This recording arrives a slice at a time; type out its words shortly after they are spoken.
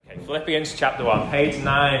Philippians chapter 1, page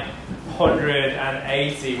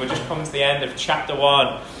 980. We're just coming to the end of chapter 1.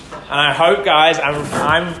 And I hope, guys,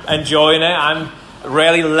 I'm enjoying it. I'm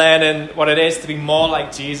really learning what it is to be more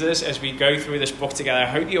like Jesus as we go through this book together. I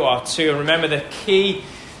hope you are too. And remember, the key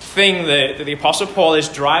thing that the Apostle Paul is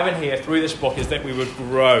driving here through this book is that we would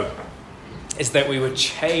grow, is that we would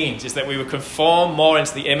change, is that we would conform more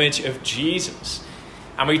into the image of Jesus.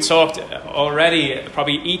 And we talked already,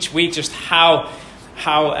 probably each week, just how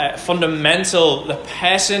fundamental the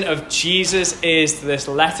person of Jesus is to this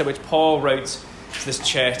letter which Paul wrote to this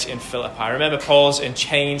church in Philippi. Remember, Paul's in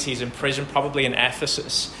chains, he's in prison, probably in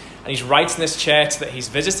Ephesus. And he's writing this church that he's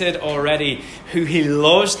visited already, who he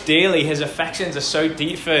loves dearly. His affections are so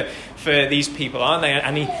deep for these people, aren't they?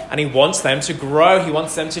 And he wants them to grow. He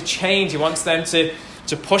wants them to change. He wants them to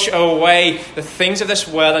push away the things of this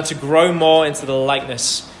world and to grow more into the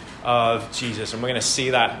likeness of Jesus. And we're going to see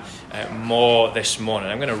that more this morning.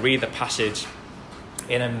 I'm going to read the passage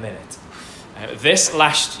in a minute. This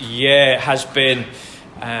last year has been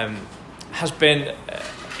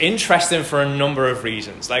interesting for a number of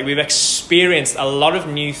reasons. Like, we've experienced a lot of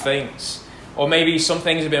new things, or maybe some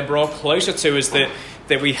things have been brought closer to us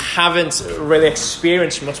that we haven't really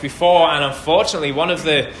experienced much before. And unfortunately, one of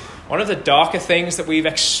the darker things that we've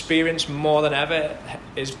experienced more than ever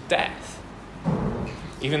is death.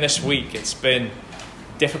 Even this week, it's been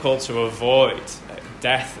difficult to avoid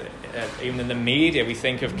death. Even in the media, we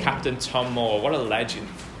think of Captain Tom Moore. What a legend.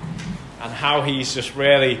 And how he's just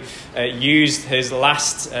really used his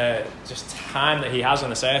last just time that he has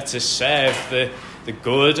on this earth to serve the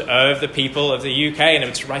good of the people of the UK. And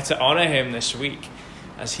it's right to honour him this week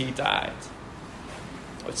as he died.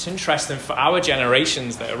 It's interesting for our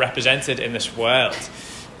generations that are represented in this world.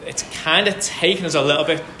 It's kind of taken us a little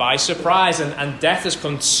bit by surprise, and death has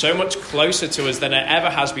come so much closer to us than it ever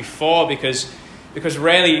has before because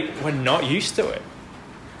really we're not used to it.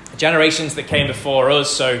 Generations that came before us,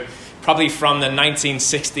 so probably from the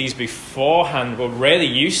 1960s beforehand, were really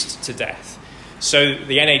used to death. So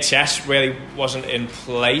the NHS really wasn't in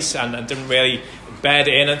place and didn't really bed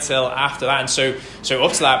in until after that. And so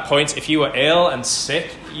up to that point, if you were ill and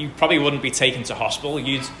sick, you probably wouldn't be taken to hospital.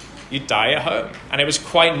 You'd die at home. And it was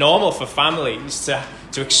quite normal for families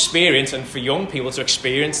to experience, and for young people to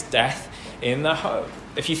experience, death in the home.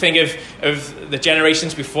 If you think of the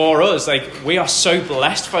generations before us, like, we are so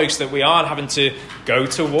blessed, folks, that we aren't having to go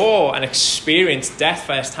to war and experience death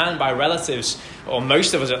firsthand by relatives, or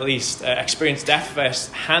most of us at least experience death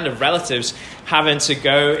firsthand of relatives having to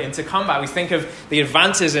go into combat. We think of the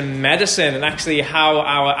advances in medicine and actually how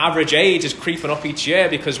our average age is creeping up each year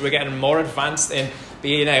because we're getting more advanced in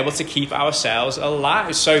being able to keep ourselves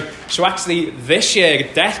alive. So actually this year,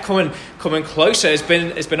 death coming closer has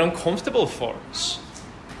been uncomfortable for us.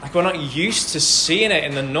 Like, we're not used to seeing it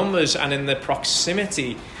in the numbers and in the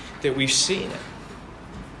proximity that we've seen it.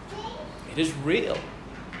 It is real.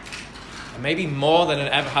 And maybe more than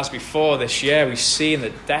it ever has before this year, we've seen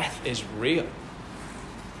that death is real.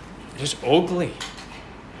 It is ugly.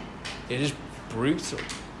 It is brutal.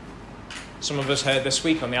 Some of us heard this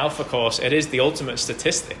week on the Alpha course, it is the ultimate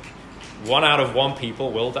statistic. 1 out of 1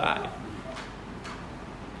 people will die.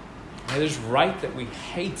 And it is right that we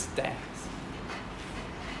hate death.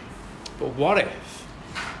 But what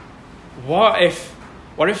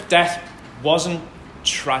if death wasn't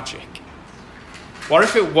tragic? What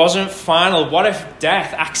if it wasn't final? What if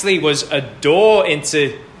death actually was a door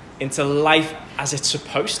into life as it's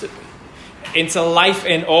supposed to be? Into life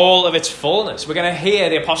in all of its fullness. We're going to hear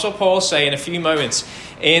the Apostle Paul say in a few moments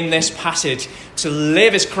in this passage, to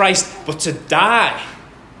live is Christ, but to die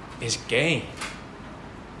is gain.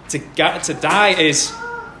 To die is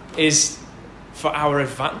for our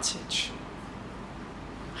advantage.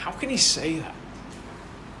 How can he say that?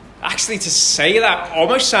 Actually, to say that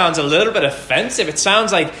almost sounds a little bit offensive. It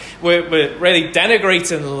sounds like we're really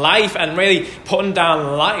denigrating life and really putting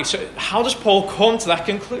down life. So how does Paul come to that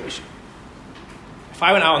conclusion? If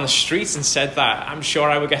I went out on the streets and said that, I'm sure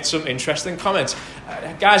I would get some interesting comments.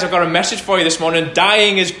 Guys, I've got a message for you this morning.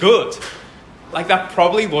 Dying is good. Like, that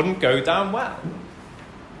probably wouldn't go down well.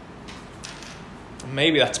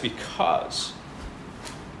 Maybe that's because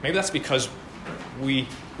we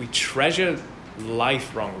treasure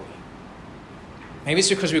life wrongly. Maybe it's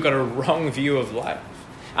because we've got a wrong view of life.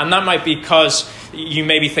 And that might be because you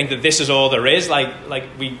maybe think that this is all there is. Like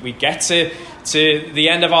we get to the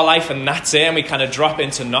end of our life and that's it, and we kind of drop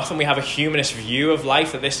into nothing. We have a humanist view of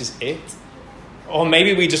life that this is it. Or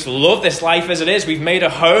maybe we just love this life as it is. We've made a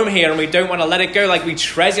home here and we don't want to let it go. Like, we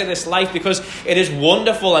treasure this life because it is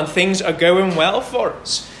wonderful and things are going well for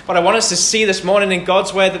us. But I want us to see this morning in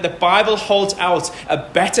God's word that the Bible holds out a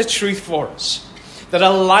better truth for us. That a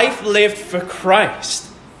life lived for Christ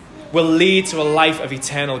will lead to a life of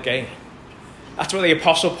eternal gain. That's what the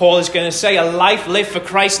Apostle Paul is going to say. A life lived for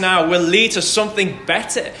Christ now will lead to something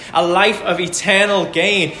better. A life of eternal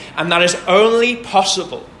gain. And that is only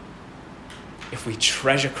possible if we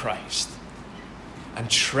treasure Christ. And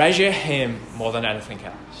treasure him more than anything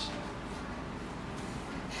else.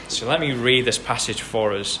 So let me read this passage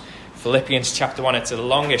for us. Philippians chapter 1. It's a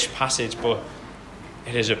longish passage, but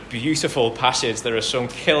it is a beautiful passage. There are some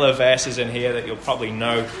killer verses in here that you'll probably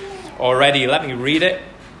know already. Let me read it.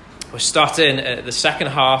 We're starting at the second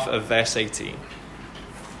half of verse 18.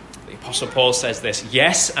 The Apostle Paul says this,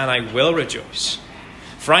 "Yes, and I will rejoice.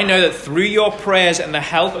 For I know that through your prayers and the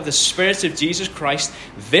help of the Spirit of Jesus Christ,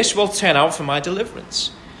 this will turn out for my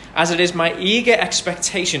deliverance. As it is my eager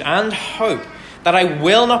expectation and hope that I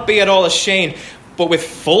will not be at all ashamed, but with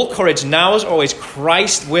full courage, now as always,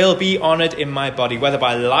 Christ will be honored in my body, whether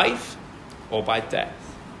by life or by death.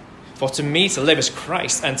 For to me to live is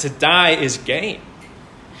Christ, and to die is gain.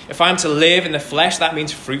 If I am to live in the flesh, that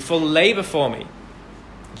means fruitful labor for me.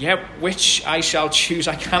 Yet which I shall choose,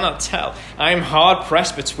 I cannot tell. I am hard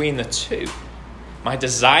pressed between the two. My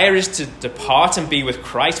desire is to depart and be with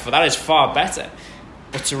Christ, for that is far better.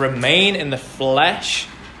 But to remain in the flesh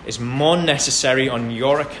is more necessary on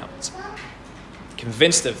your account.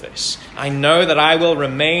 Convinced of this, I know that I will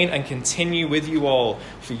remain and continue with you all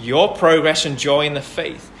for your progress and joy in the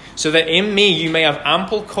faith, so that in me you may have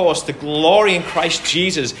ample cause to glory in Christ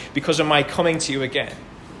Jesus because of my coming to you again.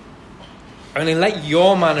 Only let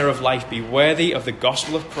your manner of life be worthy of the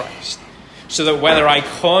gospel of Christ, so that whether I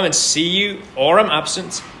come and see you or am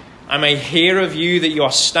absent, I may hear of you that you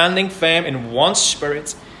are standing firm in one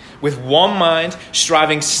spirit, with one mind,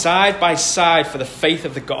 striving side by side for the faith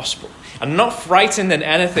of the gospel, and not frightened in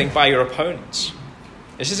anything by your opponents.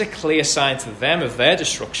 This is a clear sign to them of their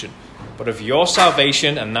destruction, but of your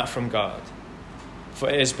salvation, and that from God. For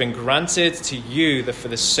it has been granted to you that for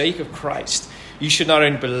the sake of Christ, you should not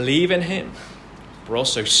only believe in him, but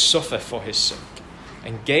also suffer for his sake,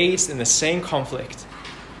 engaged in the same conflict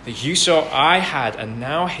that you saw I had and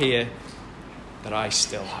now hear that I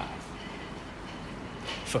still have."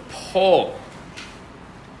 For Paul,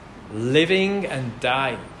 living and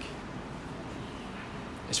dying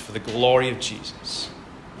is for the glory of Jesus.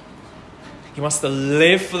 He wants to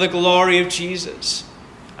live for the glory of Jesus,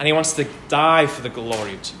 and he wants to die for the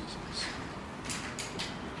glory of Jesus.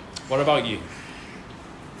 What about you?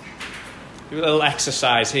 Do a little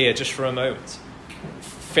exercise here just for a moment.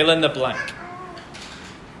 Fill in the blank.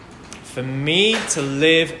 For me to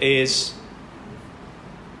live is...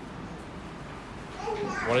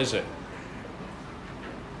 what is it?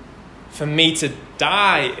 For me to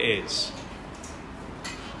die is...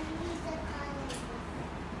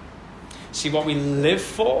 see, what we live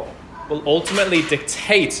for will ultimately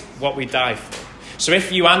dictate what we die for. So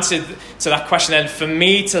if you answered to that question, then for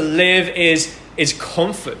me to live is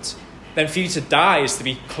comfort, then for you to die is to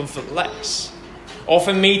be comfortless. Or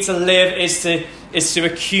for me to live is to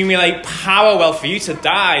accumulate power. Well, for you to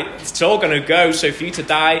die, it's all going to go. So for you to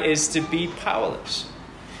die is to be powerless.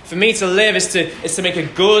 For me to live is to make a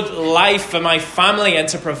good life for my family and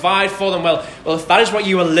to provide for them. Well, if that is what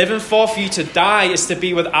you are living for you to die is to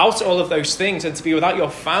be without all of those things and to be without your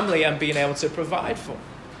family and being able to provide for them.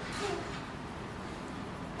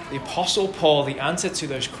 The Apostle Paul, the answer to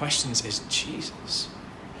those questions is Jesus.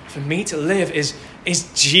 For me to live is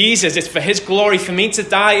Jesus. It's for his glory. For me to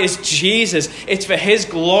die is Jesus. It's for his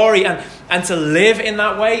glory. And to live in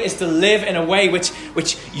that way is to live in a way which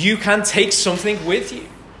you can take something with you.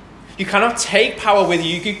 You cannot take power with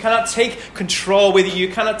you. You cannot take control with you.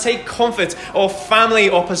 You cannot take comfort or family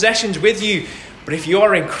or possessions with you. But if you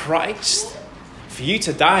are in Christ, for you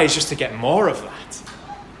to die is just to get more of that.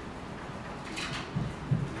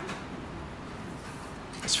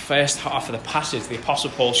 This first half of the passage, the Apostle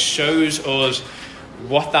Paul shows us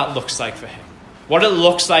what that looks like for him. What it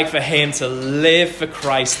looks like for him to live for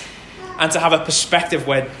Christ and to have a perspective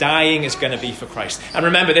where dying is going to be for Christ. And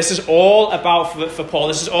remember, this is all about, for Paul,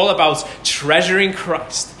 this is all about treasuring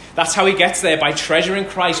Christ. That's how he gets there, by treasuring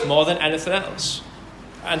Christ more than anything else.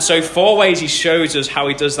 And so 4 ways he shows us how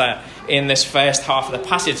he does that in this first half of the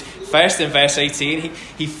passage. First, in verse 18,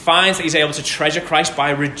 he finds that he's able to treasure Christ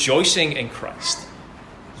by rejoicing in Christ.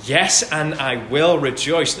 Yes, and I will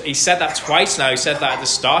rejoice. He said that twice now. He said that at the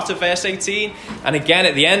start of verse 18 and again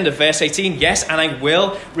at the end of verse 18. Yes, and I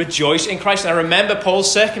will rejoice in Christ. Now remember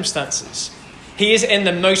Paul's circumstances. He is in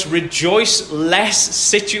the most rejoice-less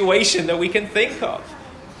situation that we can think of.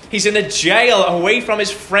 He's in a jail away from his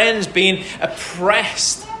friends, being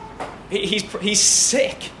oppressed. He's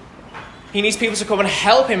sick. He needs people to come and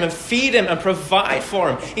help him and feed him and provide for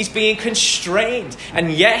him. He's being constrained.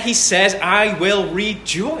 And yet he says, I will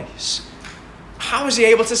rejoice. How is he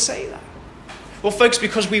able to say that? Well, folks,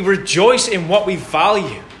 because we rejoice in what we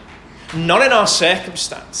value, not in our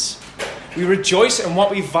circumstance. We rejoice in what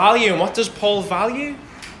we value. And what does Paul value?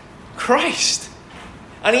 Christ.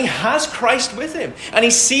 And he has Christ with him. And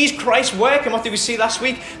he sees Christ work. And what did we see last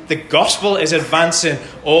week? The gospel is advancing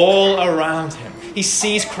all around him. He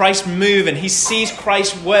sees Christ moving. He sees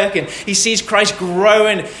Christ working. He sees Christ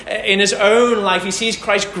growing in his own life. He sees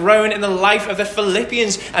Christ growing in the life of the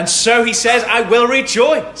Philippians. And so he says, I will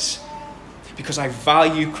rejoice. Because I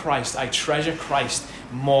value Christ. I treasure Christ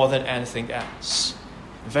more than anything else.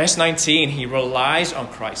 Verse 19, he relies on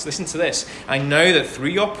Christ. Listen to this. I know that through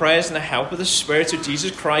your prayers and the help of the Spirit of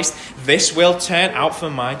Jesus Christ, this will turn out for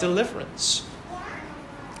my deliverance.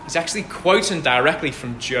 He's actually quoting directly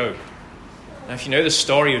from Job. Now, if you know the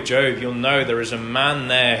story of Job, you'll know there is a man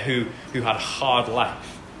there who had a hard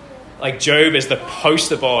life. Like, Job is the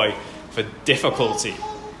poster boy for difficulty.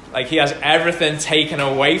 Like, he has everything taken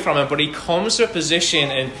away from him. But he comes to a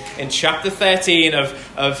position in chapter 13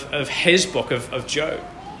 of his book of Job,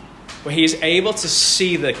 where he is able to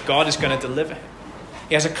see that God is going to deliver him.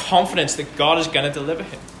 He has a confidence that God is going to deliver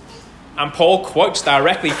him. And Paul quotes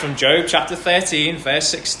directly from Job chapter 13, verse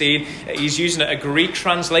 16. He's using a Greek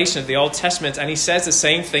translation of the Old Testament. And he says the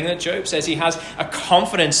same thing that Job says. He has a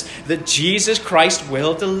confidence that Jesus Christ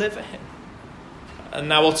will deliver him. And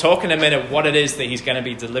now we'll talk in a minute what it is that he's going to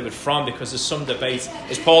be delivered from, because there's some debate.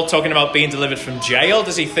 Is Paul talking about being delivered from jail?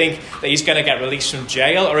 Does he think that he's going to get released from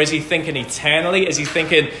jail? Or is he thinking eternally? Is he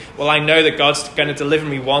thinking, well, I know that God's going to deliver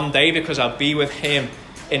me one day because I'll be with him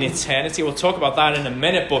in eternity? We'll talk about that in a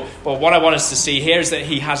minute. But what I want us to see here is that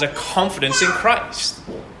he has a confidence in Christ.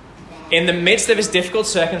 In the midst of his difficult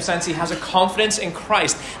circumstance, he has a confidence in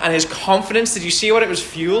Christ. And his confidence, did you see what it was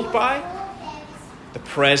fueled by? The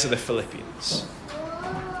prayers of the Philippians.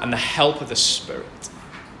 And the help of the Spirit.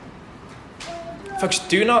 Folks,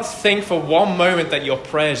 do not think for one moment that your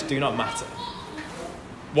prayers do not matter.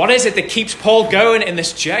 What is it that keeps Paul going in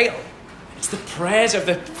this jail? It's the prayers of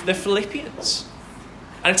the Philippians.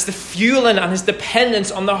 And it's the fueling and his dependence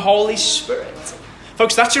on the Holy Spirit.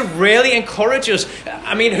 Folks, that should really encourage us.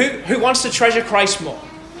 I mean, who wants to treasure Christ more?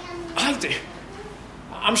 I do.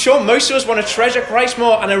 I'm sure most of us want to treasure Christ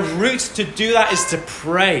more, and a route to do that is to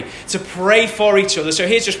pray for each other. So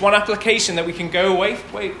here's just one application that we can go away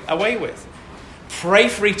with. Pray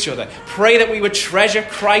for each other. Pray that we would treasure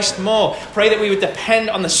Christ more. Pray that we would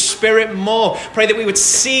depend on the Spirit more. Pray that we would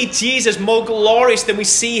see Jesus more glorious than we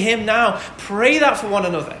see him now. Pray that for one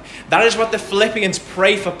another. That is what the Philippians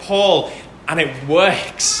pray for Paul, and it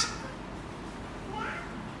works.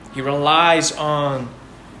 He relies on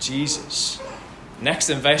Jesus.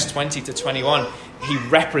 Next, in verse 20 to 21, he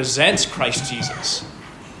represents Christ Jesus.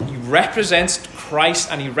 He represents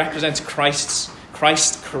Christ, and he represents Christ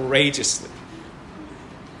courageously.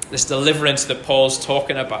 This deliverance that Paul's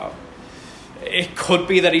talking about. It could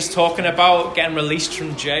be that he's talking about getting released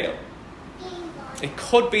from jail. It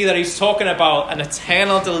could be that he's talking about an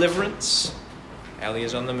eternal deliverance. Ellie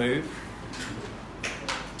is on the move.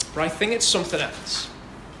 But I think it's something else.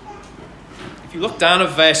 If you look down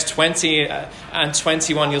at verse 20 and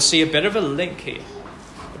 21, you'll see a bit of a link here.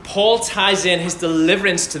 Paul ties in his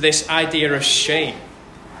deliverance to this idea of shame.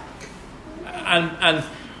 And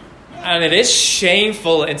it is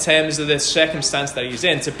shameful in terms of the circumstance that he's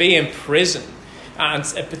in. To be in prison, and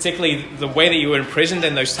particularly the way that you were imprisoned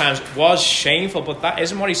in those times, was shameful, but that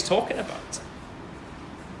isn't what he's talking about.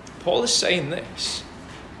 Paul is saying this.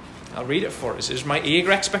 I'll read it for us. It is my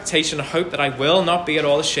eager expectation and hope that I will not be at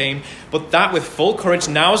all ashamed, but that with full courage,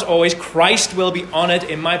 now as always, Christ will be honored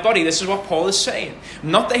in my body. This is what Paul is saying.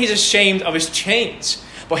 Not that he's ashamed of his chains,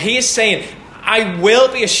 but he is saying, I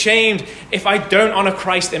will be ashamed if I don't honor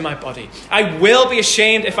Christ in my body. I will be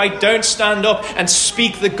ashamed if I don't stand up and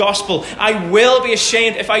speak the gospel. I will be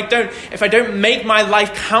ashamed if I don't make my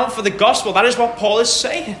life count for the gospel. That is what Paul is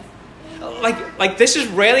saying. Like this has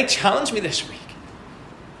really challenged me this week.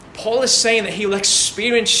 Paul is saying that he will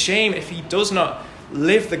experience shame if he does not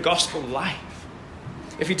live the gospel life.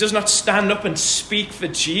 If he does not stand up and speak for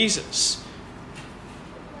Jesus.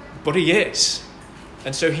 But he is.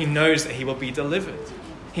 And so he knows that he will be delivered.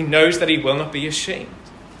 He knows that he will not be ashamed.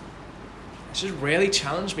 This has really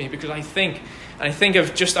challenged me, because I think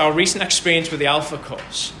of just our recent experience with the Alpha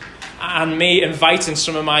course and me inviting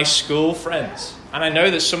some of my school friends. And I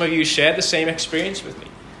know that some of you shared the same experience with me.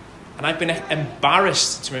 And I've been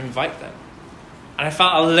embarrassed to invite them. And I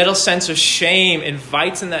felt a little sense of shame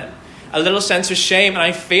inviting them. a little sense of shame, and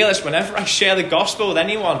I feel this whenever I share the gospel with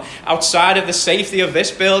anyone outside of the safety of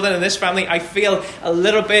this building and this family. I feel a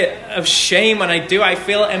little bit of shame when I do. I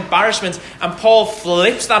feel embarrassment. And Paul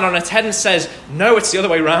flips that on its head and says, no, it's the other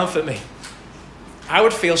way around for me. I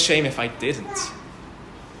would feel shame if I didn't.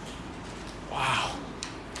 Wow.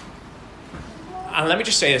 And let me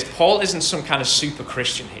just say this, Paul isn't some kind of super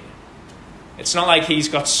Christian here. It's not like he's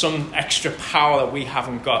got some extra power that we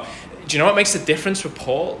haven't got. Do you know what makes the difference for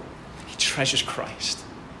Paul? He treasures Christ.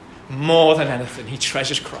 More than anything, he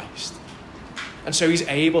treasures Christ. And so he's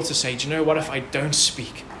able to say, do you know what? If I don't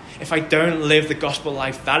speak, if I don't live the gospel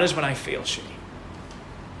life, that is when I feel shame.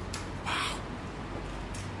 Wow.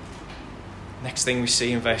 Next thing we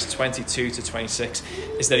see in verse 22 to 26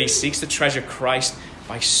 is that he seeks to treasure Christ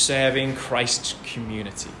by serving Christ's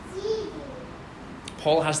community.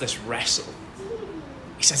 Paul has this wrestle.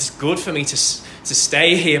 He says, it's good for me to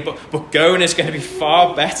stay here, but going is going to be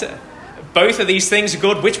far better. Both of these things are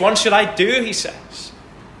good. Which one should I do, he says.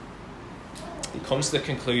 He comes to the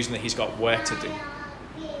conclusion that he's got work to do.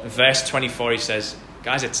 In verse 24, he says,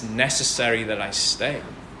 guys, it's necessary that I stay.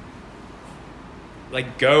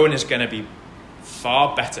 Like, going is going to be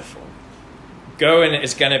far better for me. Going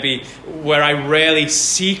is going to be where I really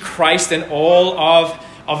see Christ in all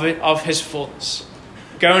of his fullness.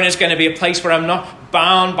 Going is going to be a place where I'm not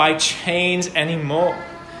bound by chains anymore.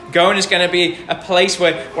 Going is going to be a place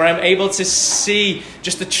where I'm able to see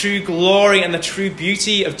just the true glory and the true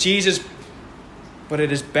beauty of Jesus. But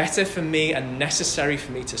it is better for me and necessary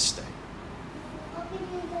for me to stay.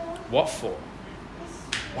 What for?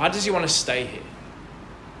 Why does he want to stay here?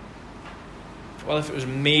 Well, if it was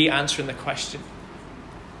me answering the question,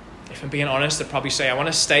 if I'm being honest, I'd probably say, I want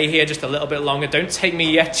to stay here just a little bit longer. Don't take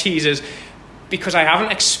me yet, Jesus, because I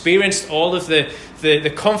haven't experienced all of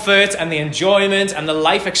the comfort and the enjoyment and the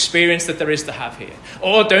life experience that there is to have here.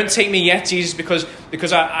 Or don't take me yet, Jesus, because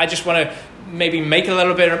I just want to maybe make a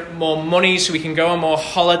little bit more money so we can go on more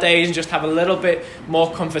holidays and just have a little bit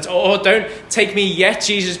more comfort. Or don't take me yet,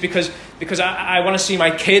 Jesus, because I want to see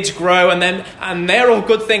my kids grow, and they're all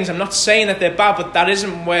good things. I'm not saying that they're bad, but that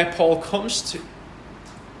isn't where Paul comes to.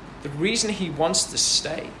 The reason he wants to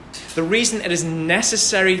stay, the reason it is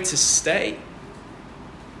necessary to stay,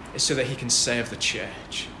 is so that he can serve the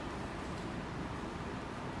church.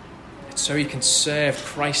 It's so he can serve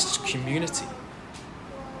Christ's community.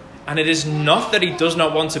 And it is not that he does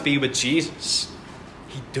not want to be with Jesus.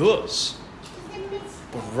 He does.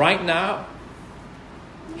 But right now,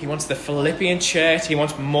 he wants the Philippian church, he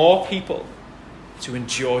wants more people to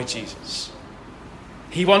enjoy Jesus.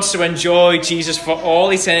 He wants to enjoy Jesus for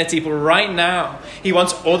all eternity, but right now, he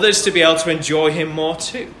wants others to be able to enjoy him more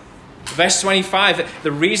too. Verse 25,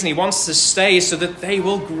 the reason he wants to stay is so that they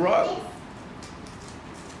will grow.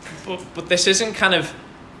 But this isn't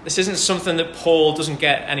something that Paul doesn't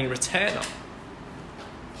get any return on.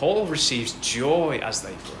 Paul receives joy as they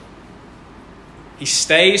grow. He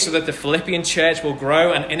stays so that the Philippian church will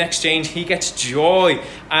grow, and in exchange, he gets joy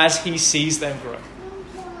as he sees them grow.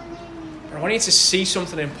 But I want you to see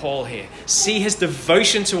something in Paul here. See his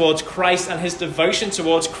devotion towards Christ and his devotion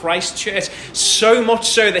towards Christ's church, so much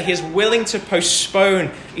so that he is willing to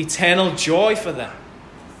postpone eternal joy for them.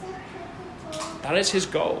 That is his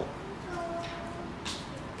goal.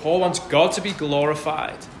 Paul wants God to be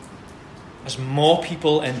glorified as more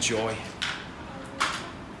people enjoy him.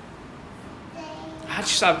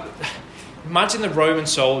 Imagine the Roman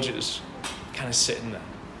soldiers kind of sitting there.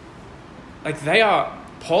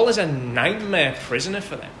 Paul is a nightmare prisoner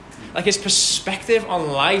for them. Like, his perspective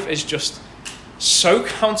on life is just so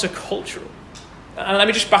countercultural. And let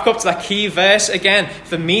me just back up to that key verse again.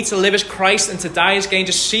 For me to live as Christ and to die as gain.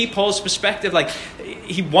 Just see Paul's perspective. Like,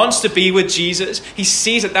 he wants to be with Jesus. He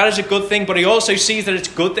sees that is a good thing, but he also sees that it's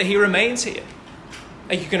good that he remains here.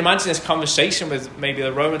 Like, you can imagine this conversation with maybe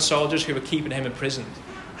the Roman soldiers who were keeping him imprisoned.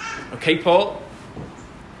 Okay, Paul,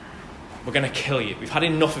 we're going to kill you. We've had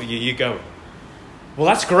enough of you. You go. Well,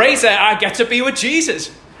 that's great. I get to be with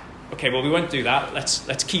Jesus. Okay, well, we won't do that.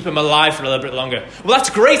 Let's keep him alive for a little bit longer. Well, that's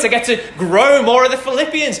great. I get to grow more of the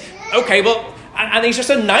Philippians. Okay, well, and he's just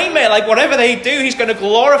a nightmare. Like, whatever they do, he's going to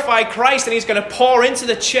glorify Christ, and he's going to pour into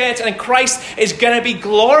the church, and Christ is going to be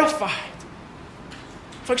glorified.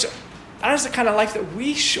 Folks, that is the kind of life that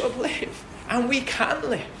we should live, and we can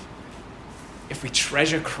live, if we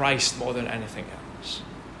treasure Christ more than anything else.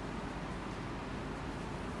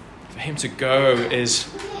 For him to go is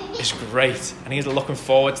great, and he's looking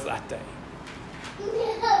forward to that day.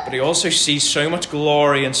 But he also sees so much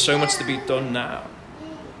glory and so much to be done now.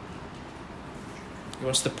 He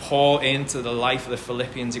wants to pour into the life of the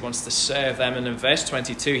Philippians. He wants to serve them. And in verse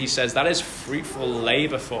 22, he says, that is fruitful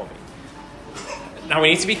labor for me. Now we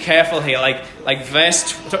need to be careful here. Like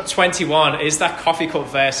verse 21 is that coffee cup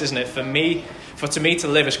verse, isn't it? For to me to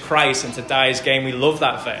live as Christ and to die as gain. We love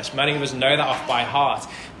that verse. Many of us know that off by heart.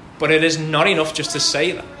 But it is not enough just to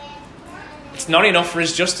say that. It's not enough for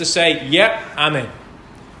us just to say, yep, I'm in.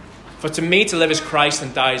 For to me to live as Christ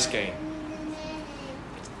and die as gain.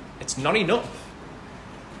 It's not enough.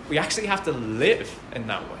 We actually have to live in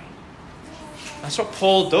that way. That's what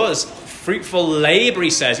Paul does. Fruitful labor,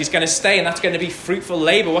 he says. He's going to stay, and that's going to be fruitful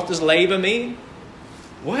labor. What does labor mean?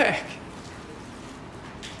 Work.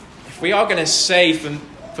 If we are going to say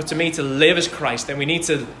for to me to live as Christ, then we need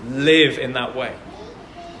to live in that way.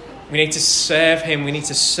 We need to serve him. We need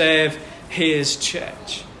to serve his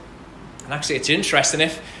church. And actually, it's interesting.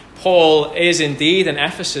 If Paul is indeed in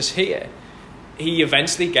Ephesus here, he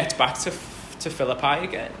eventually gets back to Philippi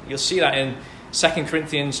again. You'll see that in 2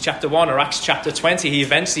 Corinthians chapter 1 or Acts chapter 20. He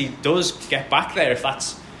eventually does get back there. If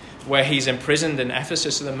that's where he's imprisoned in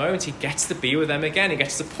Ephesus at the moment, he gets to be with them again. He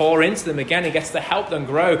gets to pour into them again. He gets to help them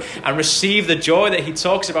grow and receive the joy that he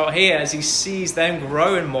talks about here as he sees them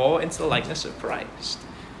growing more into the likeness of Christ.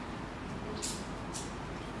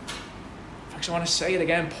 Folks, I want to say it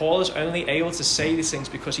again. Paul is only able to say these things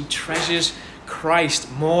because he treasures Christ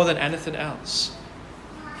more than anything else.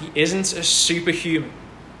 He isn't a superhuman.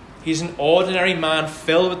 He's an ordinary man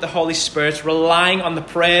filled with the Holy Spirit, relying on the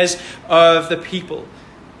prayers of the people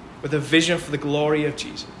with a vision for the glory of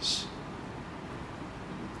Jesus.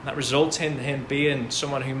 And that results in him being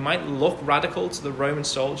someone who might look radical to the Roman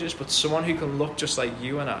soldiers, but someone who can look just like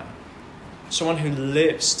you and I. Someone who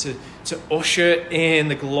lives to usher in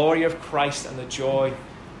the glory of Christ and the joy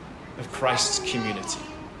of Christ's community.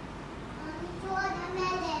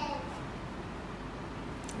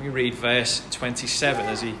 We read verse 27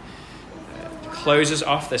 as he closes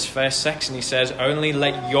off this first section. He says, "Only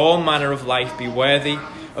let your manner of life be worthy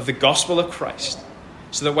of the gospel of Christ,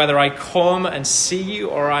 so that whether I come and see you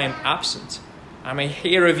or I am absent, I may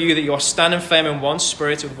hear of you that you are standing firm in one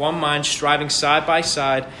spirit with one mind, striving side by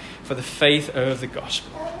side for the faith of the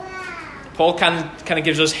gospel." Paul kind of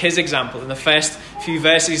gives us his example. In the first few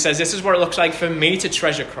verses, he says, this is what it looks like for me to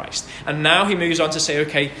treasure Christ. And now he moves on to say,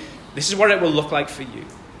 okay, this is what it will look like for you.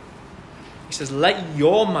 He says, let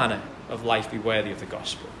your manner of life be worthy of the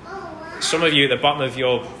gospel. Some of you at the bottom of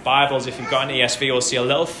your Bibles, if you've got an ESV, will see a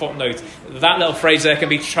little footnote. That little phrase there can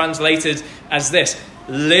be translated as this: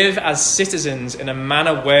 live as citizens in a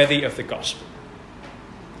manner worthy of the gospel.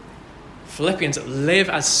 Philippians, live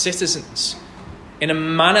as citizens in a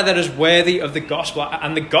manner that is worthy of the gospel.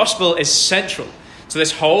 And the gospel is central to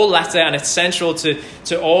this whole letter, and it's central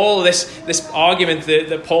to all this argument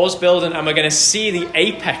that Paul's building, and we're going to see the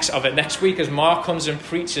apex of it next week as Mark comes and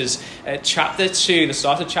preaches chapter 2, the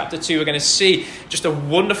start of chapter 2. We're going to see just a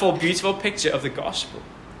wonderful, beautiful picture of the gospel.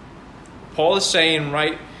 Paul is saying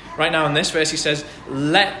right now in this verse, he says,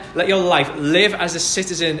 let your life live as a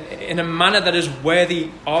citizen in a manner that is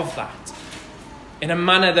worthy of that, in a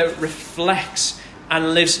manner that reflects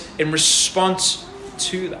and lives in response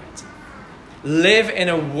to that. Live in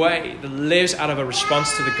a way that lives out of a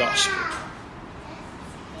response to the gospel.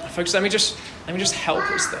 Folks, let me just help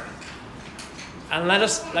us there. And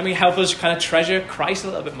let me help us kind of treasure Christ a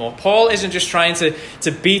little bit more. Paul isn't just trying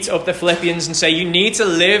to beat up the Philippians and say, you need to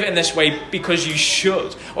live in this way because you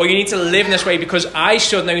should. Or you need to live in this way because I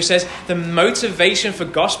should. No, he says the motivation for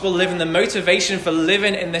gospel living, the motivation for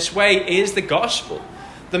living in this way is the gospel.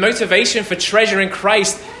 The motivation for treasuring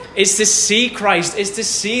Christ is to see Christ, is to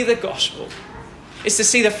see the gospel. It's to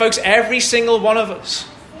see that, folks, every single one of us,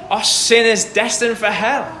 our sin is destined for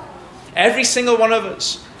hell. Every single one of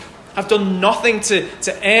us have done nothing to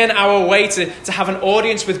earn our way, to have an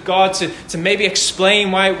audience with God, to maybe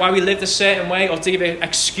explain why we lived a certain way, or to give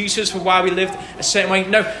excuses for why we lived a certain way.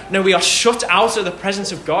 No, we are shut out of the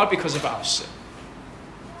presence of God because of our sin.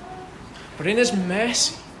 But in his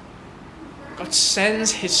mercy, God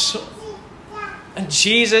sends his Son. And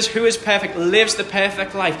Jesus, who is perfect, lives the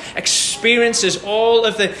perfect life, experiences all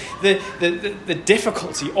of the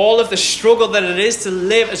difficulty, all of the struggle that it is to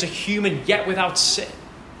live as a human, yet without sin.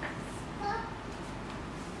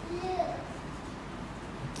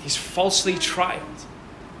 He's falsely tried.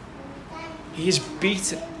 He is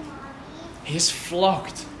beaten. He is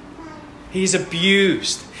flogged. He is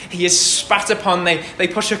abused. He is spat upon. They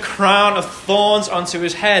push a crown of thorns onto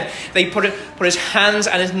his head. They put his hands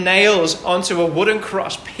and his nails onto a wooden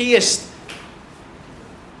cross, pierced.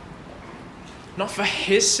 Not for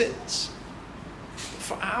his sins, but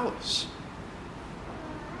for ours.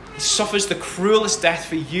 He suffers the cruelest death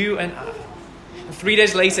for you and I. And 3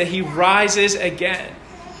 days later, he rises again.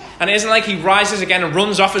 And it isn't like he rises again and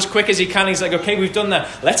runs off as quick as he can. He's like, okay, we've done that.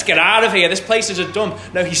 Let's get out of here. This place is a dump.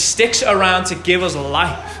 No, he sticks around to give us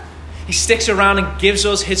life. He sticks around and gives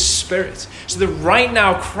us his Spirit. So that right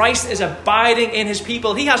now, Christ is abiding in his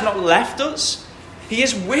people. He has not left us. He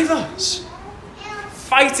is with us,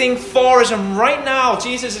 fighting for us. And right now,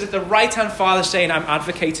 Jesus is at the right-hand Father saying, I'm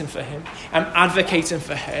advocating for him. I'm advocating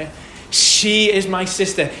for her. She is my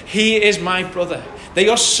sister. He is my brother. They're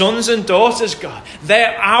your sons and daughters, God.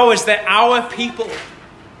 They're ours. They're our people.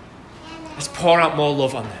 Let's pour out more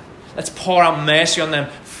love on them. Let's pour out mercy on them.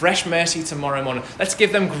 Fresh mercy tomorrow morning. Let's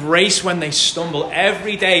give them grace when they stumble.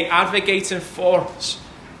 Every day advocating for us.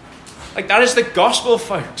 Like, that is the gospel,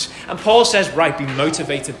 folks. And Paul says, right, be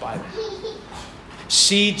motivated by them.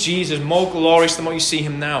 See Jesus more glorious than what you see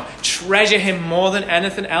him now. Treasure him more than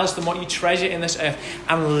anything else than what you treasure in this earth.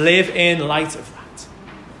 And live in light of that.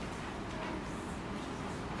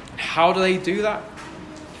 And how do they do that?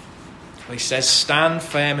 Well, he says, stand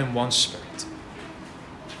firm in one spirit.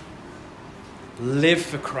 Live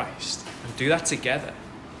for Christ. And do that together.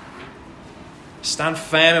 Stand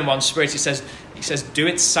firm in one spirit. He says, do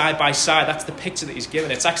it side by side. That's the picture that he's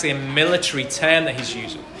given. It's actually a military term that he's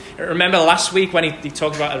using. Remember last week when he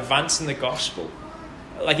talked about advancing the gospel?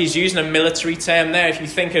 Like, he's using a military term there. If you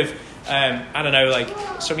think of, I don't know,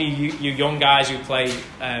 like some of you young guys who play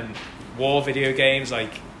war video games,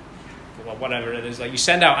 like whatever it is, like you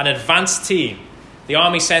send out an advanced team. The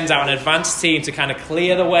army sends out an advanced team to kind of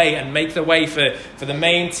clear the way and make the way for the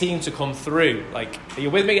main team to come through. Like, are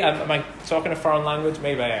you with me? Am I talking a foreign language?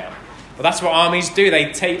 Maybe I am. But that's what armies do.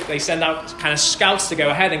 They send out kind of scouts to go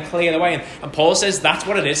ahead and clear the way. And Paul says that's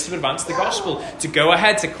what it is to advance the gospel. To go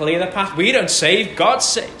ahead, to clear the path. We don't save, God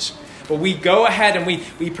saves. But we go ahead and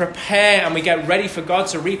we prepare and we get ready for God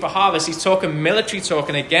to reap a harvest. He's talking military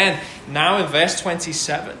talking again. Now in verse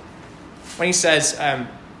 27. When he says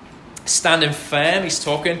standing firm, he's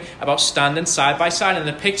talking about standing side by side. And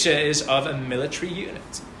the picture is of a military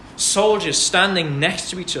unit. Soldiers standing next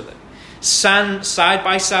to each other. Stand side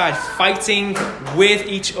by side, fighting with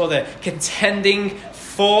each other, contending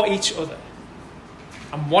for each other.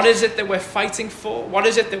 And what is it that we're fighting for? What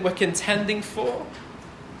is it that we're contending for?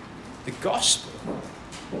 The gospel.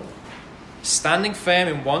 Standing firm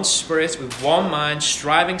in one spirit, with one mind,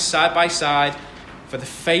 striving side by side for the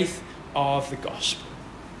faith of the gospel.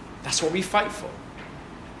 That's what we fight for.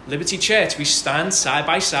 Liberty Church, we stand side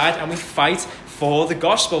by side and we fight for the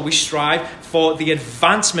gospel. We strive for the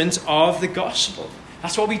advancement of the gospel.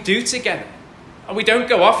 That's what we do together. And we don't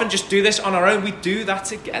go off and just do this on our own. We do that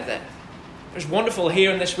together. It was wonderful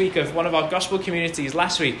hearing this week of one of our gospel communities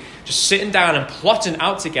last week just sitting down and plotting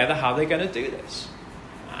out together how they're going to do this.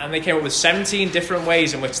 And they came up with 17 different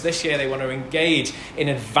ways in which this year they want to engage in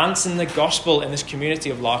advancing the gospel in this community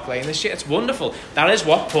of Lark Lane this year. It's wonderful. That is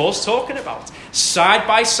what Paul's talking about. Side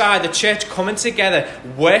by side, the church coming together,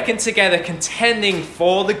 working together, contending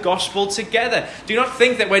for the gospel together. Do not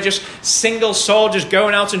think that we're just single soldiers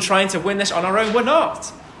going out and trying to win this on our own. We're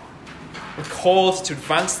not. We're called to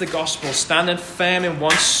advance the gospel, standing firm in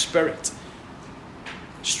one spirit,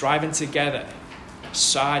 striving together,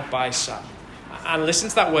 side by side. And listen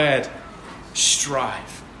to that word,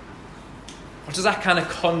 strive. What does that kind of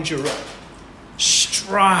conjure up?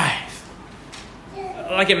 Strive.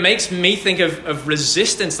 Like, it makes me think of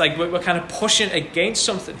resistance, like we're kind of pushing against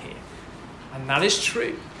something here. And that is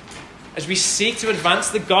true. As we seek to advance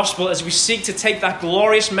the gospel, as we seek to take that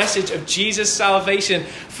glorious message of Jesus' salvation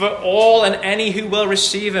for all and any who will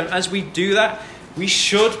receive him, as we do that, we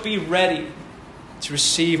should be ready to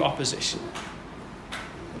receive opposition.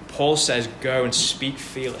 Paul says, go and speak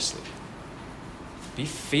fearlessly. Be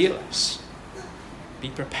fearless. Be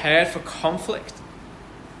prepared for conflict.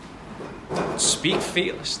 Speak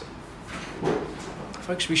fearlessly.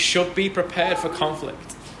 Folks, we should be prepared for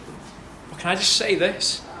conflict. But can I just say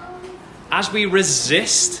this? As we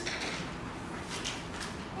resist,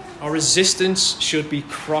 our resistance should be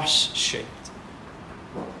cross-shaped.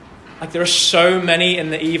 Like, there are so many in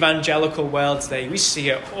the evangelical world today. We see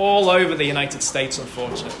it all over the United States,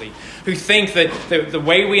 unfortunately, who think that the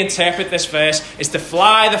way we interpret this verse is to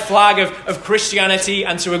fly the flag of Christianity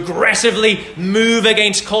and to aggressively move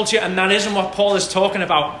against culture. And that isn't what Paul is talking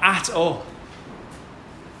about at all.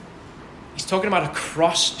 He's talking about a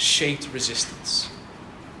cross-shaped resistance.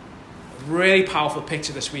 A really powerful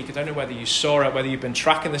picture this week. I don't know whether you saw it, whether you've been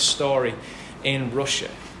tracking this story in Russia.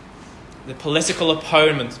 The political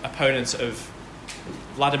opponent of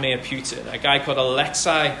Vladimir Putin, a guy called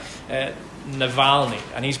Alexei Navalny,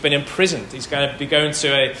 and he's been imprisoned. He's going to be going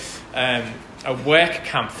to a work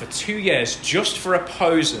camp for 2 years just for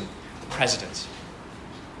opposing the president.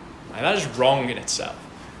 Now, that is wrong in itself.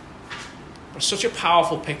 But such a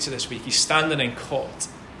powerful picture this week. He's standing in court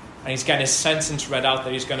and he's getting his sentence read out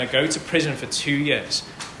that he's going to go to prison for 2 years.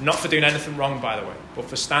 Not for doing anything wrong, by the way, but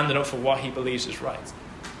for standing up for what he believes is right.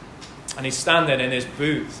 And he's standing in his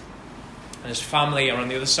booth and his family are on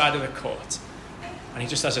the other side of the court. And he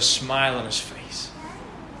just has a smile on his face.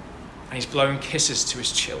 And he's blowing kisses to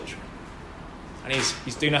his children. And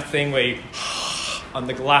he's doing that thing where he on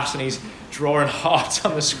the glass and he's drawing hearts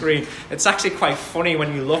on the screen. It's actually quite funny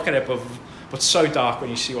when you look at it, but so dark when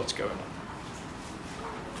you see what's going on.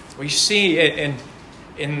 What you see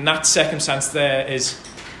in that circumstance there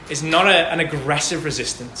is not an aggressive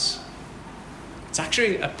resistance. It's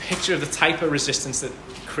actually a picture of the type of resistance that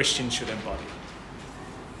Christians should embody.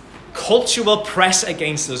 Culture will press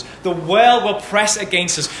against us. The world will press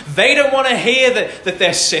against us. They don't want to hear that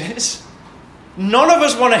they're sinners. None of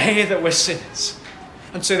us want to hear that we're sinners.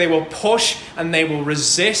 And so they will push and they will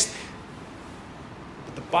resist.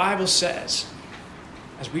 But the Bible says,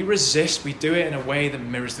 as we resist, we do it in a way that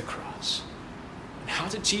mirrors the cross. And how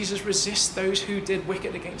did Jesus resist those who did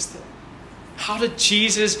wicked against him? How did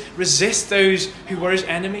Jesus resist those who were his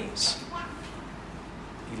enemies?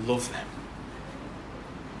 He loved them.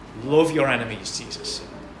 Love your enemies, Jesus said.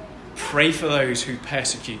 Pray for those who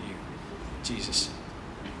persecute you, Jesus said.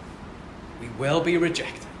 We will be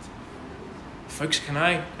rejected. Folks, can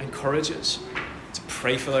I encourage us to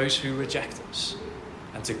pray for those who reject us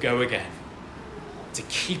and to go again, to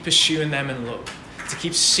keep pursuing them in love, to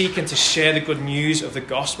keep seeking to share the good news of the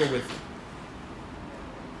gospel with them.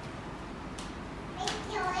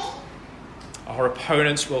 Our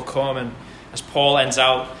opponents will come, and as Paul ends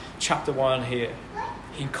out chapter 1 here,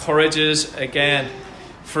 he encourages again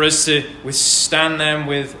for us to withstand them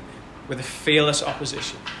with a fearless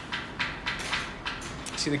opposition.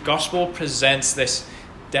 See, the gospel presents this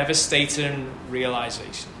devastating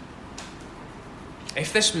realization.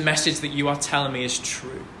 If this message that you are telling me is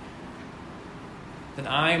true, then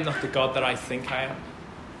I am not the God that I think I am.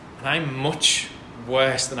 And I'm much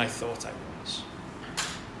worse than I thought I was.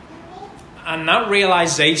 And that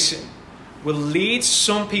realization will lead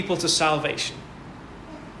some people to salvation,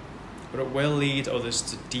 but it will lead others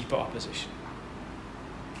to deeper opposition.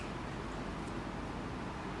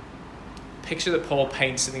 The picture that Paul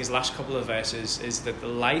paints in these last couple of verses is that the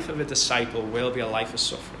life of a disciple will be a life of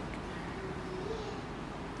suffering.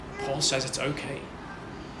 Paul says it's okay.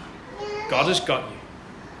 God has got you.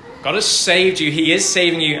 God has saved you. He is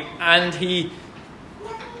saving you, and He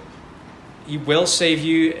will save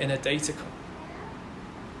you in a day to come.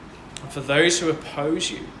 And for those who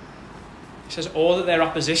oppose you, he says all that their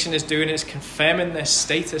opposition is doing is confirming their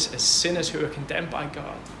status as sinners who are condemned by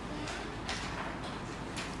God.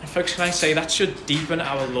 And folks, can I say that should deepen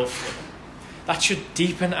our love for them. That should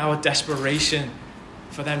deepen our desperation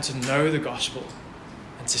for them to know the gospel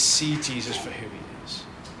and to see Jesus for who he is.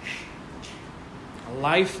 A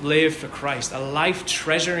life lived for Christ, a life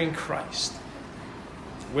treasuring Christ,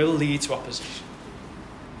 will lead to opposition.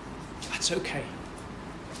 That's okay.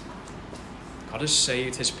 God has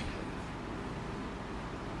saved his people.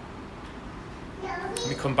 Let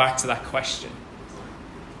me come back to that question.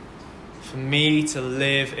 For me to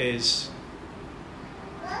live is...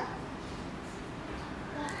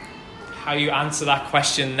 How you answer that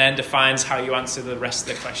question then defines how you answer the rest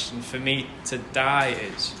of the question. For me to die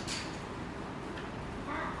is...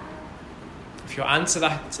 If your answer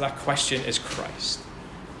to that question is Christ.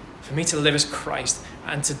 For me to live is Christ,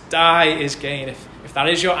 and to die is gain. If that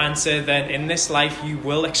is your answer, then in this life you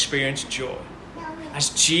will experience joy.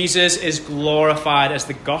 As Jesus is glorified, as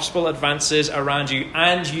the gospel advances around you,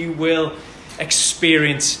 and you will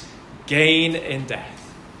experience gain in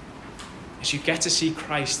death. As you get to see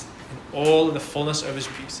Christ in all the fullness of his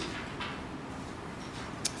beauty.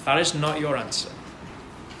 If that is not your answer,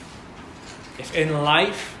 if in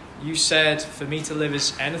life you said, for me to live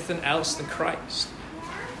is anything else than Christ,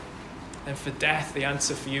 then for death the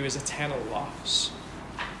answer for you is eternal loss.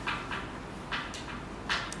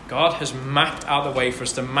 God has mapped out the way for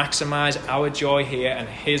us to maximize our joy here and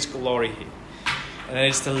his glory here. And it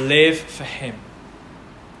is to live for him.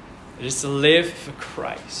 It is to live for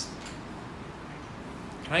Christ.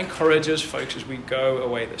 Can I encourage us, folks, as we go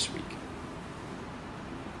away this week,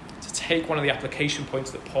 to take one of the application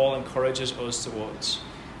points that Paul encourages us towards,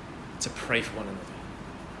 to pray for one another.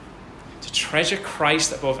 To treasure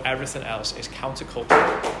Christ above everything else is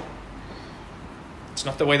countercultural. It's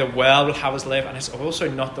not the way the world would have us live, and it's also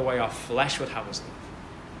not the way our flesh would have us live.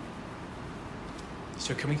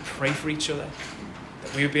 So can we pray for each other?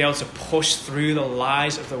 That we would be able to push through the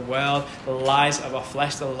lies of the world, the lies of our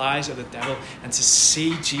flesh, the lies of the devil, and to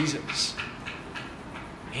see Jesus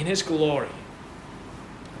in his glory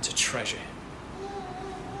and to treasure him.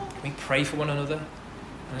 Can we pray for one another?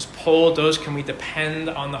 And as Paul does, can we depend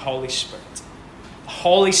on the Holy Spirit? The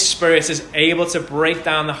Holy Spirit is able to break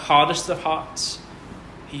down the hardest of hearts.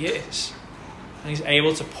 He is. And he's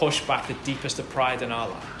able to push back the deepest of pride in our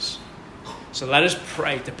lives. So let us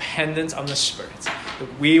pray, dependent on the Spirit,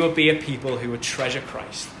 that we would be a people who would treasure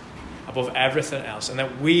Christ above everything else, and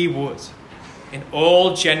that we would, in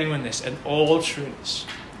all genuineness and all trueness,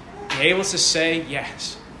 be able to say,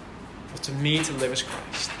 yes, but to me to live as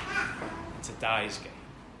Christ, and to die as gain.